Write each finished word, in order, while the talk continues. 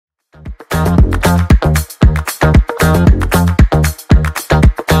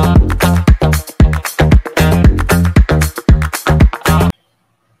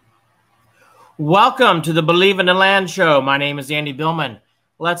Welcome to the Believe in the Land show. My name is Andy Billman.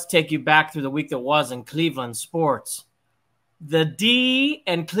 Let's take you back through the week that was in Cleveland sports. The D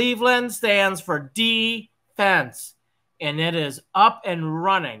in Cleveland stands for defense, and it is up and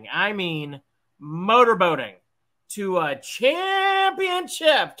running. I mean, motorboating to a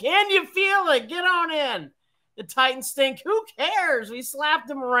championship. Can you feel it? Get on in. The Titans stink. Who cares? We slapped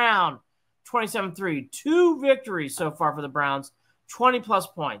them around. 27-3. 2 victories so far for the Browns. 20-plus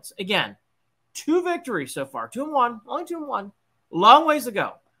points. Again, 2 victories so far. 2-1. Only 2-1. Long ways to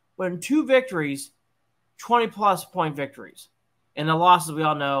go. But in 2 victories, 20-plus point victories. And the losses, we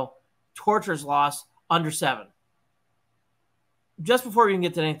all know, torturous loss, under 7. Just before we even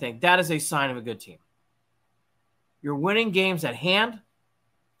get to anything, that is a sign of a good team. You're winning games at hand.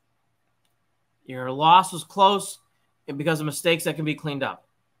 Your loss was close and because of mistakes that can be cleaned up.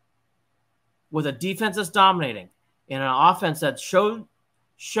 With a defense that's dominating and an offense that showed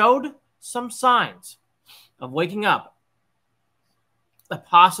some signs of waking up, the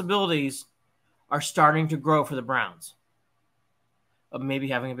possibilities are starting to grow for the Browns of maybe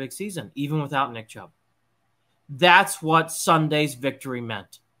having a big season, even without Nick Chubb. That's what Sunday's victory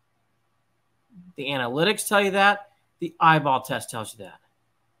meant. The analytics tell you that. The eyeball test tells you that.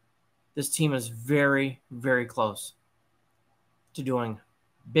 This team is very, very close to doing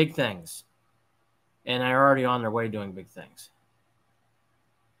big things. And they're already on their way doing big things.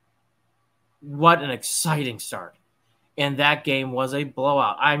 What an exciting start. And that game was a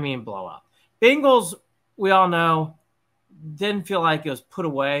blowout. I mean blowout. Bengals, we all know, didn't feel like it was put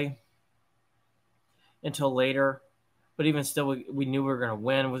away until later. But even still, we knew we were going to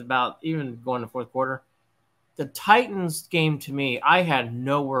win without even going to fourth quarter. The Titans game, to me, I had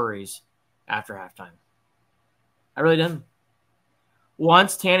no worries after halftime. I really didn't.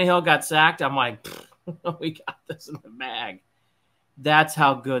 Once Tannehill got sacked, I'm like, we got this in the bag. That's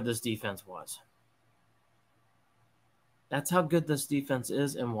how good this defense was. That's how good this defense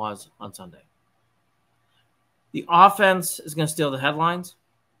is and was on Sunday. The offense is going to steal the headlines.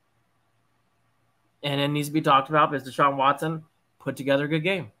 And it needs to be talked about because Deshaun Watson put together a good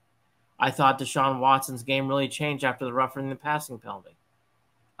game. I thought Deshaun Watson's game really changed after the roughing the passing penalty.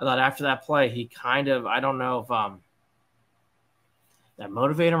 I thought after that play, he kind of, I don't know if that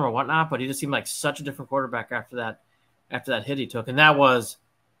motivated him or whatnot, but he just seemed like such a different quarterback after that hit he took. And that was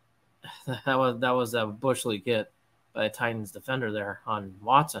a bush league hit by a Titans defender there on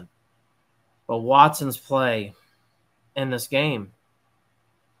Watson. But Watson's play in this game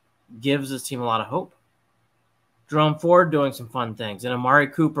gives this team a lot of hope. Jerome Ford doing some fun things. And Amari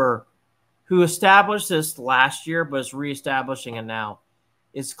Cooper, who established this last year but is reestablishing it now,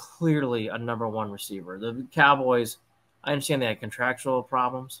 is clearly a number 1 receiver. The Cowboys, I understand they had contractual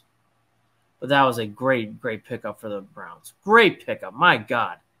problems, but that was a great, great pickup for the Browns. Great pickup. My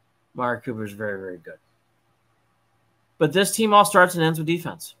God. Amari Cooper is very, very good. But this team all starts and ends with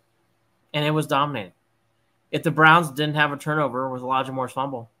defense, and it was dominating. If the Browns didn't have a turnover with Elijah Moore's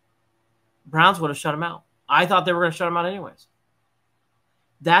fumble, Browns would have shut him out. I thought they were going to shut him out anyways.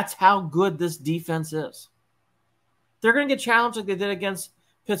 That's how good this defense is. They're going to get challenged like they did against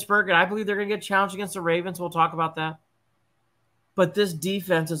Pittsburgh, and I believe they're going to get challenged against the Ravens. We'll talk about that. But this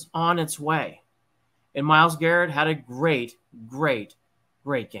defense is on its way. And Myles Garrett had a great, great,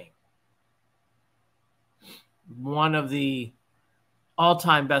 great game. One of the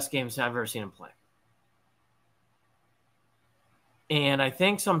all-time best games I've ever seen him play. And I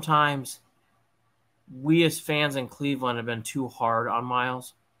think sometimes we as fans in Cleveland have been too hard on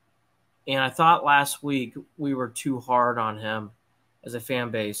Myles. And I thought last week we were too hard on him as a fan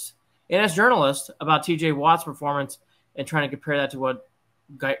base and as journalists about TJ Watt's performance and trying to compare that to what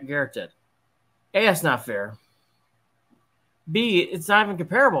Garrett did. A, that's not fair. B, it's not even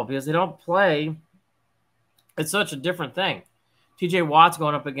comparable because they don't play. It's such a different thing. TJ Watt's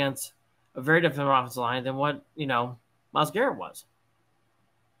going up against a very different offensive line than what, Myles Garrett was.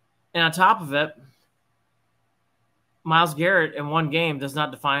 And on top of it, Myles Garrett in one game does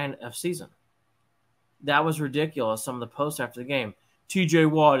not define a season. That was ridiculous, some of the posts after the game. TJ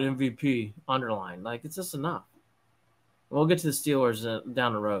Watt, MVP, underline. Like, it's just enough. We'll get to the Steelers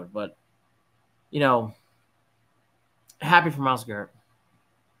down the road, but, happy for Myles Garrett.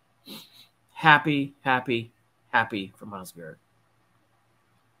 Happy for Myles Garrett.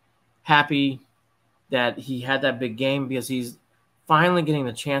 Happy that he had that big game because he's finally getting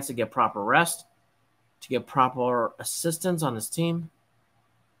the chance to get proper rest, to get proper assistance on his team,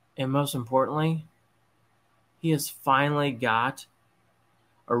 and most importantly, he has finally got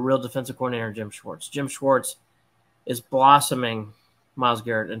a real defensive coordinator, Jim Schwartz. Jim Schwartz is blossoming Myles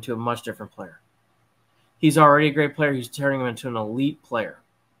Garrett into a much different player. He's already a great player. He's turning him into an elite player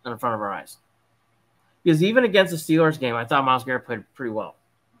in front of our eyes. Because even against the Steelers game, I thought Myles Garrett played pretty well.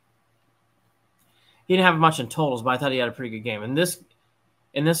 He didn't have much in totals, but I thought he had a pretty good game. In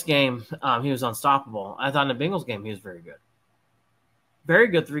this game, he was unstoppable. I thought in the Bengals game, he was very good. Very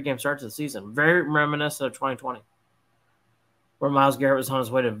good 3-game start to the season. Very reminiscent of 2020, where Myles Garrett was on his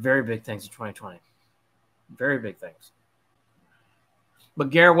way to very big things in 2020. Very big things. But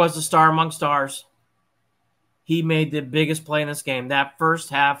Garrett was the star among stars. He made the biggest play in this game. That first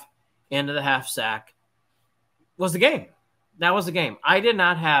half, end of the half sack, was the game. That was the game. I did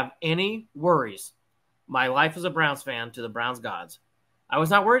not have any worries. My life as a Browns fan to the Browns gods. I was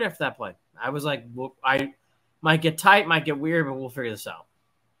not worried after that play. I was like, well, I might get tight, might get weird, but we'll figure this out.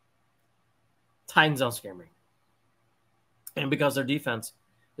 Titans don't scare me. And because their defense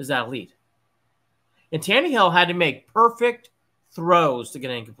is that elite. And Tannehill had to make perfect throws to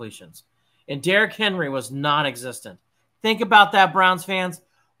get incompletions. And Derrick Henry was non-existent. Think about that, Browns fans.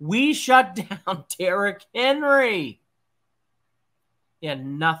 We shut down Derrick Henry. He had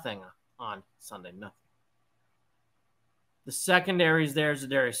nothing on Sunday, nothing. The secondaries there.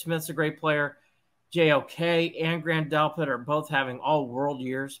 Zadarius Smith's a great player. JOK and Grant Delpit are both having all-world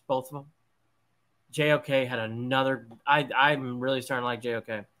years, both of them. JOK had another – I'm really starting to like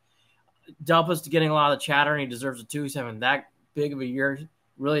JOK. Delpit's getting a lot of the chatter, and he deserves it too. He's having that big of a year.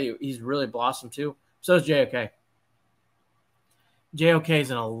 Really, he's really blossomed too. So is JOK. JOK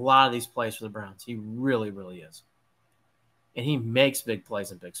is in a lot of these plays for the Browns. He really, really is. And he makes big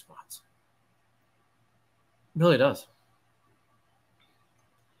plays in big spots. Really does.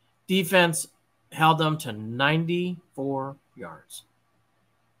 Defense held them to 94 yards.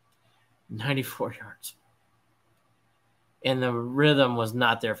 94 yards. And the rhythm was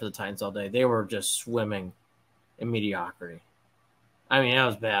not there for the Titans all day. They were just swimming in mediocrity. I mean, that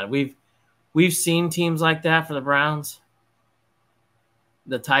was bad. We've seen teams like that for the Browns.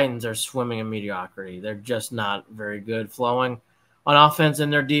 The Titans are swimming in mediocrity. They're just not very good flowing on offense,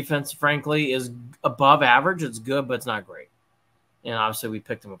 and their defense, frankly, is above average. It's good, but it's not great. And obviously, we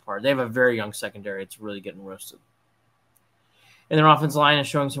picked them apart. They have a very young secondary. It's really getting roasted. And their offensive line is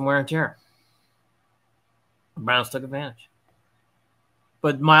showing some wear and tear. The Browns took advantage.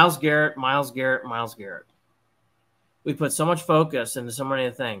 But Myles Garrett. We put so much focus into so many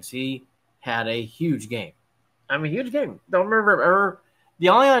things. He had a huge game. I mean, huge game. Don't remember ever. The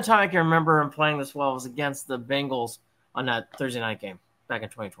only other time I can remember him playing this well was against the Bengals on that Thursday night game back in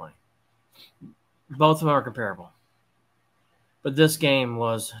 2020. Both of them are comparable. But this game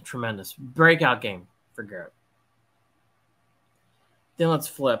was tremendous. Breakout game for Garrett. Then let's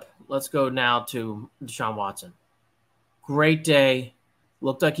flip. Let's go now to Deshaun Watson. Great day.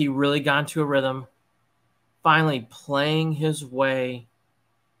 Looked like he really got into a rhythm. Finally playing his way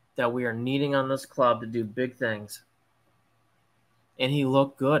that we are needing on this club to do big things. And he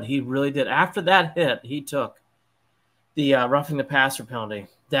looked good. He really did. After that hit he took, the roughing the passer penalty,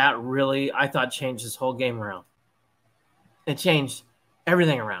 that really, I thought, changed his whole game around. It changed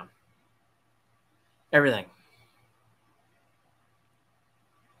everything around. Everything.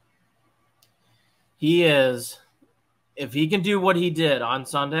 He is, if he can do what he did on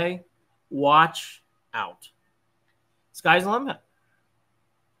Sunday, watch out. Sky's the limit.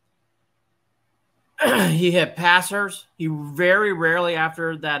 He hit passers. He very rarely,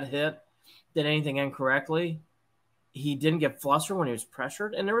 after that hit, did anything incorrectly. He didn't get flustered when he was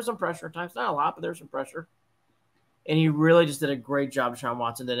pressured. And there was some pressure at times. Not a lot, but there was some pressure. And he really just did a great job, Deshaun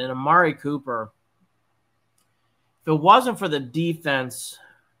Watson did. And Amari Cooper, if it wasn't for the defense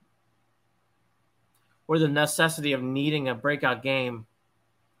or the necessity of needing a breakout game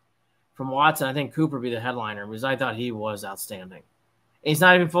from Watson, I think Cooper would be the headliner because I thought he was outstanding. And he's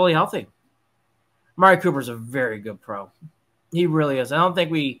not even fully healthy. Amari Cooper's a very good pro. He really is. I don't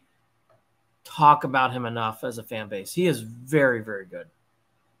think we talk about him enough as a fan base. He is very, very good.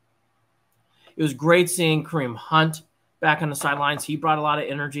 It was great seeing Kareem Hunt back on the sidelines. He brought a lot of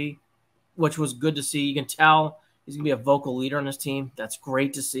energy, which was good to see. You can tell he's going to be a vocal leader on this team. That's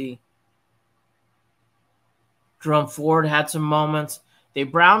great to see. Jerome Ford had some moments. The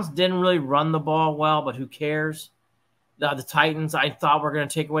Browns didn't really run the ball well, but who cares? The Titans, I thought were going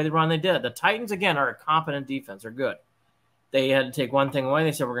to take away the run. They did. The Titans, again, are a competent defense. They're good. They had to take one thing away.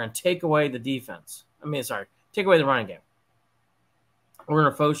 They said, we're going to take away the defense. Take away the running game. We're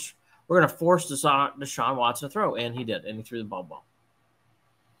going to force Deshaun Watson to throw, and he did, and he threw the ball well.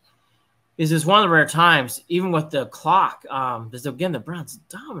 This is one of the rare times, even with the clock, because, again, the Browns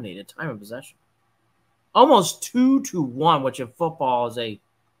dominated time of possession. Almost 2-1, which in football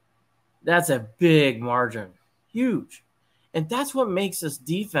that's a big margin. Huge. And that's what makes this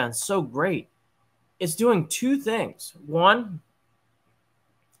defense so great. It's doing two things. One,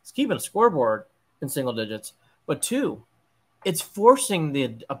 it's keeping a scoreboard in single digits. But 2, it's forcing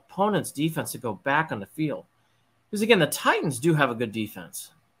the opponent's defense to go back on the field. Because, again, the Titans do have a good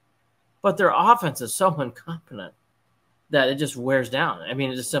defense. But their offense is so incompetent that it just wears down. I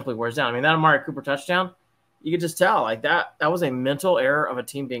mean, it just simply wears down. I mean, that Amari Cooper touchdown, you could just tell. Like, that was a mental error of a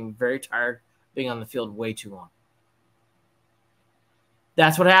team being very tired, being on the field way too long.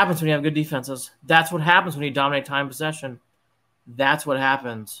 That's what happens when you have good defenses. That's what happens when you dominate time possession. That's what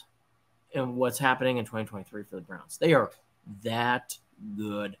happens and what's happening in 2023 for the Browns. They are that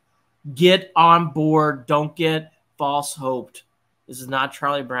good. Get on board. Don't get false hoped. This is not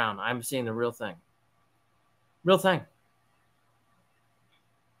Charlie Brown. I'm seeing the real thing. Real thing.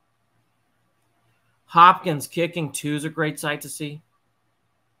 Hopkins kicking 2 is a great sight to see.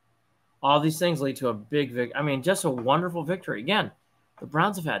 All these things lead to a big victory. I mean, just a wonderful victory. Again, the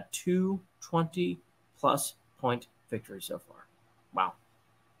Browns have had 2 20-plus point victories so far. Wow.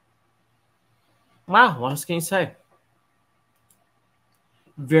 Wow, what else can you say?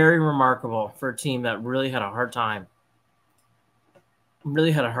 Very remarkable for a team that really had a hard time.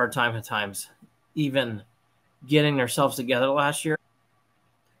 Really had a hard time at times even getting themselves together last year.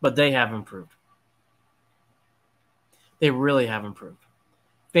 But they have improved. They really have improved.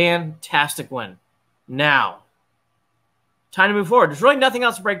 Fantastic win. Now, time to move forward. There's really nothing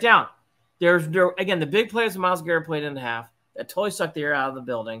else to break down. Again, the big plays that Myles Garrett played in the half that totally sucked the air out of the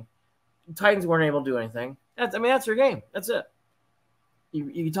building. The Titans weren't able to do anything. That's your game. That's it. You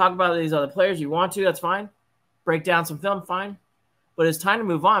can talk about these other players you want to. That's fine. Break down some film, fine. But it's time to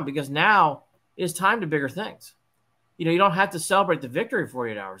move on because now it's time to bigger things. You don't have to celebrate the victory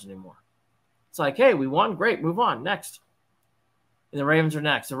 48 hours anymore. It's like, hey, we won. Great. Move on. Next. And the Ravens are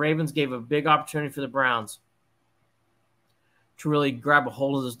next. The Ravens gave a big opportunity for the Browns to really grab a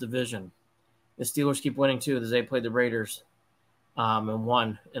hold of this division. The Steelers keep winning, too, as they played the Raiders and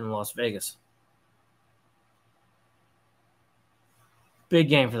won in Las Vegas. Big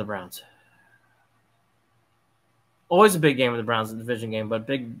game for the Browns. Always a big game for the Browns, a division game, but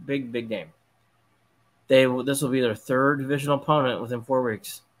big game. This will be their 3rd divisional opponent within 4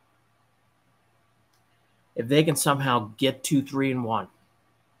 weeks. If they can somehow get 2-3-1,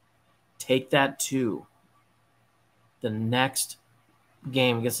 take that to the next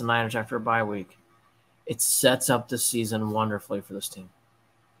game against the Niners after a bye week, it sets up the season wonderfully for this team.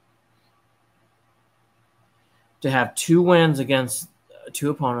 To have 2 wins against 2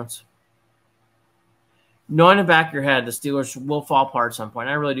 opponents, knowing in the back of your head the Steelers will fall apart at some point.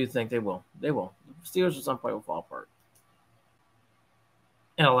 I really do think they will. They will. The Steelers at some point will fall apart.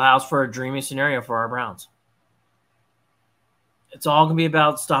 It allows for a dreamy scenario for our Browns. It's all going to be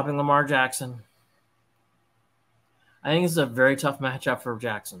about stopping Lamar Jackson. I think it's a very tough matchup for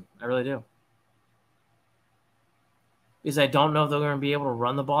Jackson. I really do. Because I don't know if they're going to be able to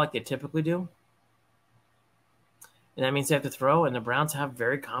run the ball like they typically do. And that means they have to throw, and the Browns have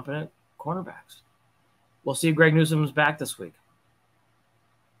very competent cornerbacks. We'll see if Greg Newsome's back this week.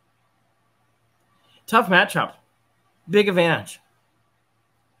 Tough matchup. Big advantage.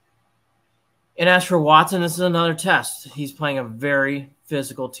 And as for Watson, this is another test. He's playing a very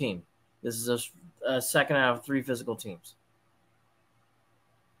physical team. This is a second out of 3 physical teams.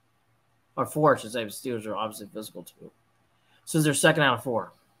 Or 4, I should say. The Steelers are obviously physical too. So this is their second out of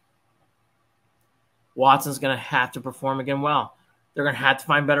 4. Watson's going to have to perform again well. They're going to have to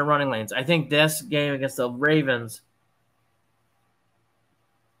find better running lanes. I think this game against the Ravens,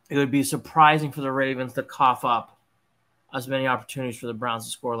 it would be surprising for the Ravens to cough up as many opportunities for the Browns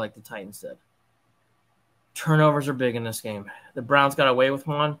to score like the Titans did. Turnovers are big in this game. The Browns got away with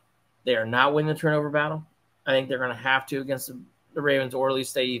one. They are not winning the turnover battle. I think they're going to have to against the Ravens or at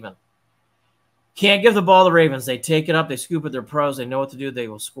least stay even. Can't give the ball to the Ravens. They take it up. They scoop it. They're pros. They know what to do. They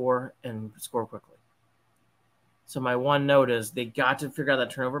will score and score quickly. So my one note is they got to figure out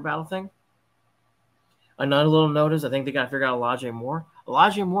that turnover battle thing. Another little note is I think they got to figure out Elijah Moore.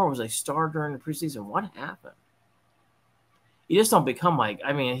 Elijah Moore was a star during the preseason. What happened? You just don't become like,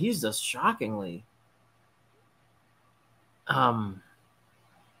 I mean, he's just shockingly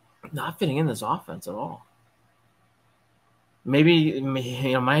not fitting in this offense at all. Maybe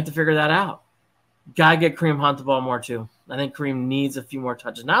might have to figure that out. Got to get Kareem Hunt the ball more too. I think Kareem needs a few more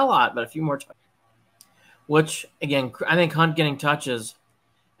touches. Not a lot, but a few more touches. Which, again, I think Hunt getting touches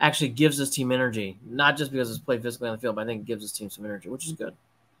actually gives this team energy. Not just because it's played physically on the field, but I think it gives this team some energy, which is good.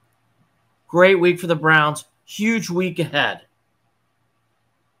 Great week for the Browns. Huge week ahead.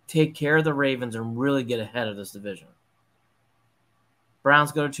 Take care of the Ravens and really get ahead of this division.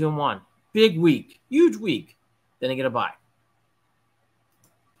 Browns go to 2-1. Big week. Huge week. Then they get a bye.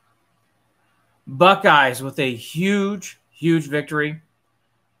 Buckeyes with a huge victory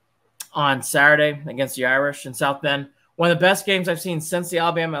on Saturday against the Irish in South Bend. One of the best games I've seen since the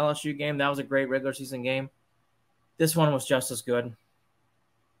Alabama LSU game. That was a great regular season game. This one was just as good.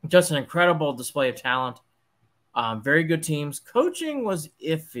 Just an incredible display of talent. Very good teams. Coaching was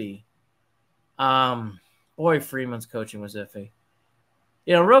iffy. Boy, Freeman's coaching was iffy.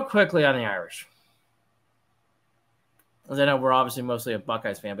 Real quickly on the Irish. As I know we're obviously mostly a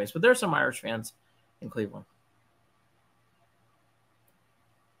Buckeyes fan base, but there are some Irish fans in Cleveland.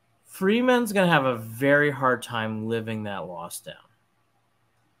 Freeman's going to have a very hard time living that loss down.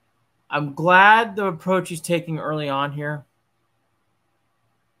 I'm glad the approach he's taking early on here,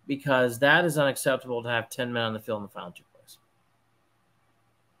 because that is unacceptable to have 10 men on the field in the final 2 plays.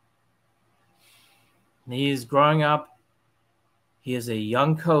 He's growing up. He is a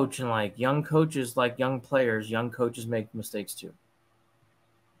young coach, and like young coaches, like young players, young coaches make mistakes too.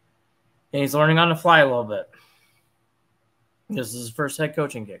 And he's learning on the fly a little bit. This is his first head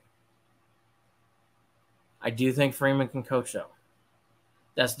coaching gig. I do think Freeman can coach, though.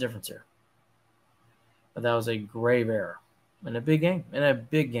 That's the difference here. But that was a grave error in a big game, that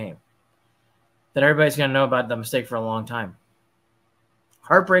everybody's going to know about the mistake for a long time.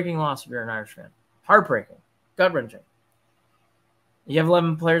 Heartbreaking loss if you're an Irish fan. Heartbreaking. Gut-wrenching. You have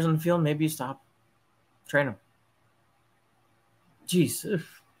 11 players on the field, maybe you stop. Train them. Jeez,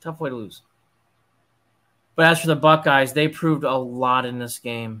 tough way to lose. But as for the Buckeyes, they proved a lot in this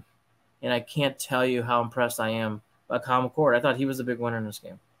game. And I can't tell you how impressed I am by Kyle McCord. I thought he was the big winner in this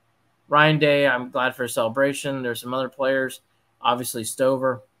game. Ryan Day, I'm glad for his celebration. There's some other players. Obviously,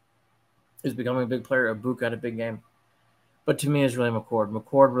 Stover is becoming a big player. Ibuka had a big game. But to me, it's really McCord.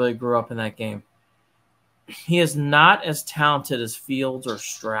 McCord really grew up in that game. He is not as talented as Fields or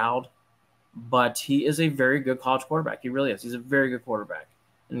Stroud, but he is a very good college quarterback. He really is. He's a very good quarterback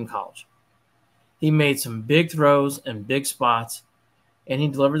in college. He made some big throws and big spots, and he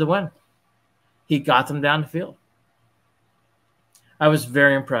delivered the win. He got them down the field. I was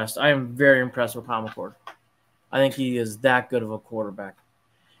very impressed. I am very impressed with Kyle McCord. I think he is that good of a quarterback.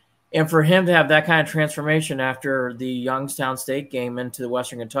 And for him to have that kind of transformation after the Youngstown State game into the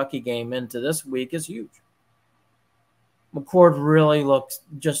Western Kentucky game into this week is huge. McCord really looks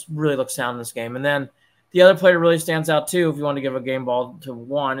sound in this game. And then the other player really stands out too. If you want to give a game ball to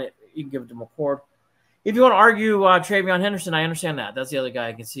one, you can give it to McCord. If you want to argue Travion Henderson, I understand that. That's the other guy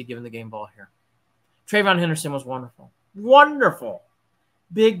I can see giving the game ball here. Travion Henderson was wonderful. Wonderful.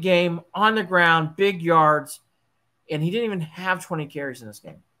 Big game, on the ground, big yards, and he didn't even have 20 carries in this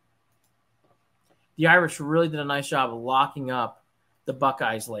game. The Irish really did a nice job of locking up the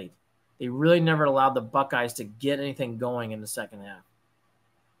Buckeyes late. They really never allowed the Buckeyes to get anything going in the second half.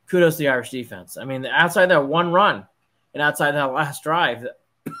 Kudos to the Irish defense. I mean, outside that one run and outside that last drive,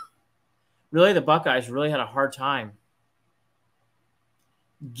 really the Buckeyes really had a hard time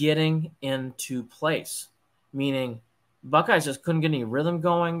getting into place, meaning Buckeyes just couldn't get any rhythm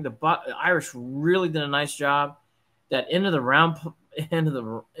going. The Irish really did a nice job. That end of round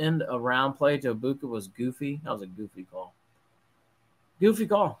play to Ibuka was goofy. That was a goofy call. Goofy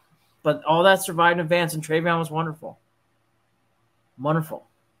call. But all that survived in advance, and Travion was wonderful. Wonderful.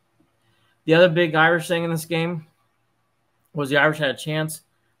 The other big Irish thing in this game was the Irish had a chance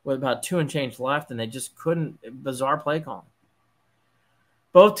with about 2 and change left, and they just couldn't. Bizarre play calling.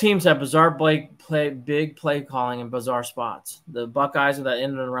 Both teams have bizarre big play calling in bizarre spots. The Buckeyes with that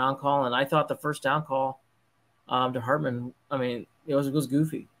end of the round call, and I thought the first down call to Hartman, I mean, it was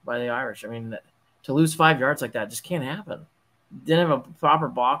goofy by the Irish. I mean, to lose 5 yards like that just can't happen. Didn't have a proper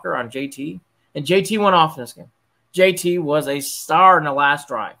blocker on JT, and JT went off in this game. JT was a star in the last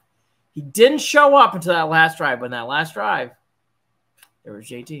drive. He didn't show up until that last drive, but in that last drive, there was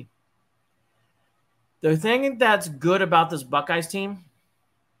JT. The thing that's good about this Buckeyes team,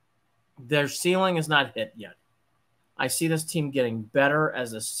 their ceiling is not hit yet. I see this team getting better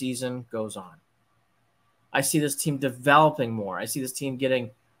as the season goes on. I see this team developing more. I see this team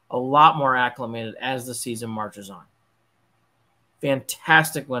getting a lot more acclimated as the season marches on.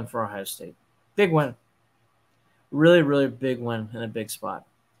 Fantastic win for Ohio State. Big win. Really, really big win in a big spot.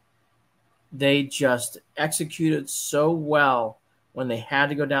 They just executed so well when they had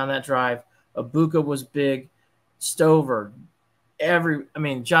to go down that drive. Ibuka was big. Stover.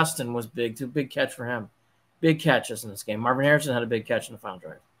 Justin was big. Too big catch for him. Big catches in this game. Marvin Harrison had a big catch in the final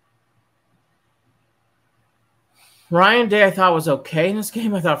drive. Ryan Day, I thought, was okay in this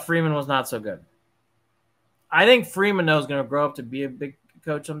game. I thought Freeman was not so good. I think Freeman, though, is going to grow up to be a big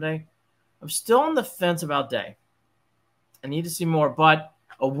coach someday. I'm still on the fence about Day. I need to see more, but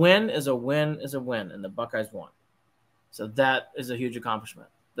a win is a win is a win, and the Buckeyes won. So that is a huge accomplishment.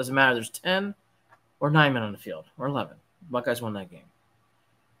 Doesn't matter if there's 10 or 9 men on the field, or 11. The Buckeyes won that game.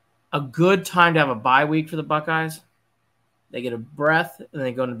 a good time to have a bye week for the Buckeyes. They get a breath, and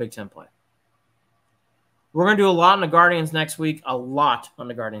they go into Big Ten play. We're going to do a lot on the Guardians next week,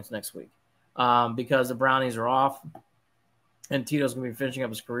 because the Brownies are off, and Tito's going to be finishing up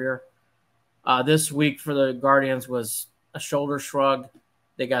his career. This week for the Guardians was a shoulder shrug.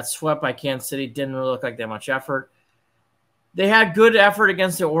 They got swept by Kansas City. Didn't really look like they had much effort. They had good effort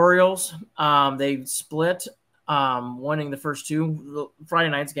against the Orioles. They split, winning the first two. Friday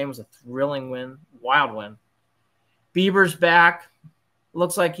night's game was a thrilling win, wild win. Bieber's back.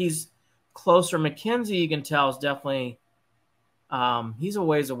 Looks like he's closer. McKenzie, you can tell, is definitely he's a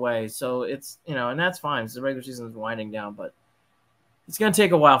ways away. So it's, and that's fine. The regular season is winding down, but it's going to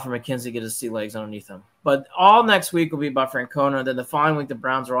take a while for McKenzie to get his sea legs underneath him. But all next week will be about Francona. Then the following week, the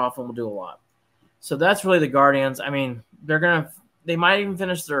Browns are off, and we'll do a lot. So that's really the Guardians. I mean, they might even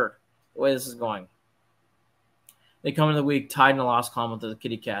finish third the way this is going. They come into the week tied in a loss column with the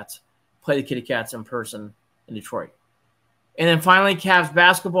Kitty Cats. Play the Kitty Cats in person in Detroit. And then finally, Cavs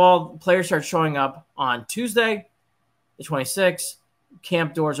basketball. Players start showing up on Tuesday, the 26th.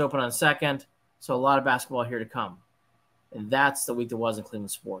 Camp doors open on 2nd. So a lot of basketball here to come. And that's the week that was in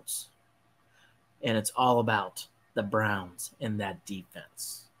Cleveland sports. And it's all about the Browns and that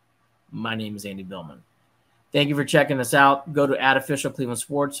defense. My name is Andy Billman. Thank you for checking us out. Go to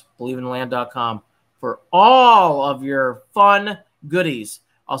 @officialclevelandsports, BelieveInTheLand.com for all of your fun goodies.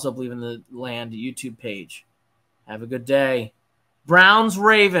 Also, Believe in the Land YouTube page. Have a good day. Browns,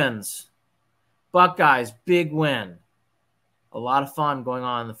 Ravens. Buckeyes, big win. A lot of fun going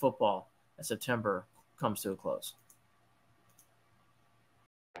on in the football as September comes to a close.